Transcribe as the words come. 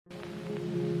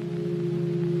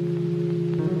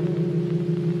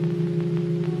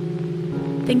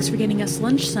Thanks for getting us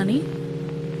lunch, Sonny.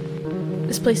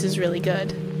 This place is really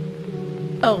good.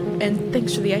 Oh, and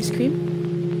thanks for the ice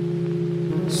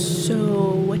cream.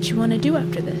 So, what you want to do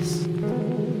after this?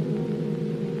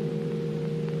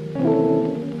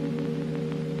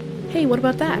 Hey, what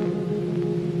about that?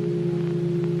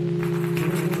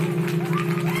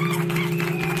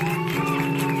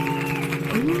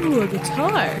 Ooh, a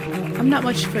guitar. I'm not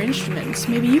much for instruments.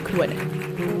 Maybe you could win it.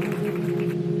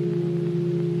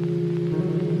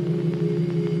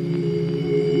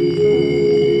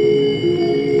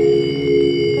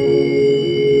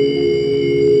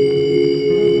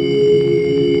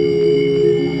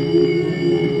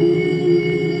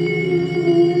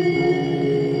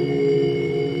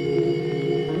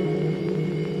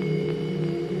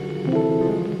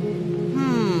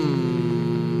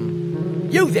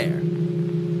 You there!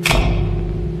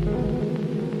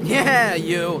 Yeah,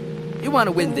 you! You want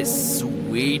to win this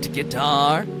sweet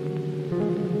guitar?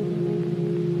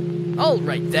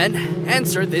 Alright then,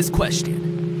 answer this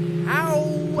question. How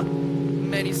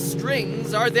many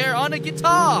strings are there on a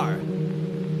guitar?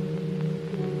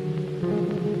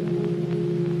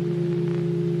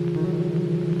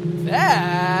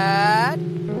 That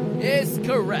is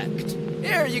correct.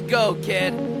 Here you go,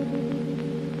 kid.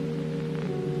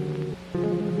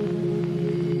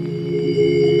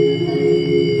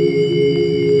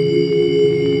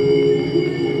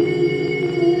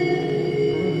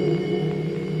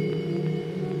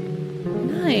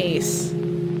 Nice.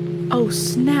 Oh,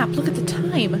 snap. Look at the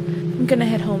time. I'm gonna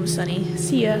head home, Sonny.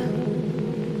 See ya.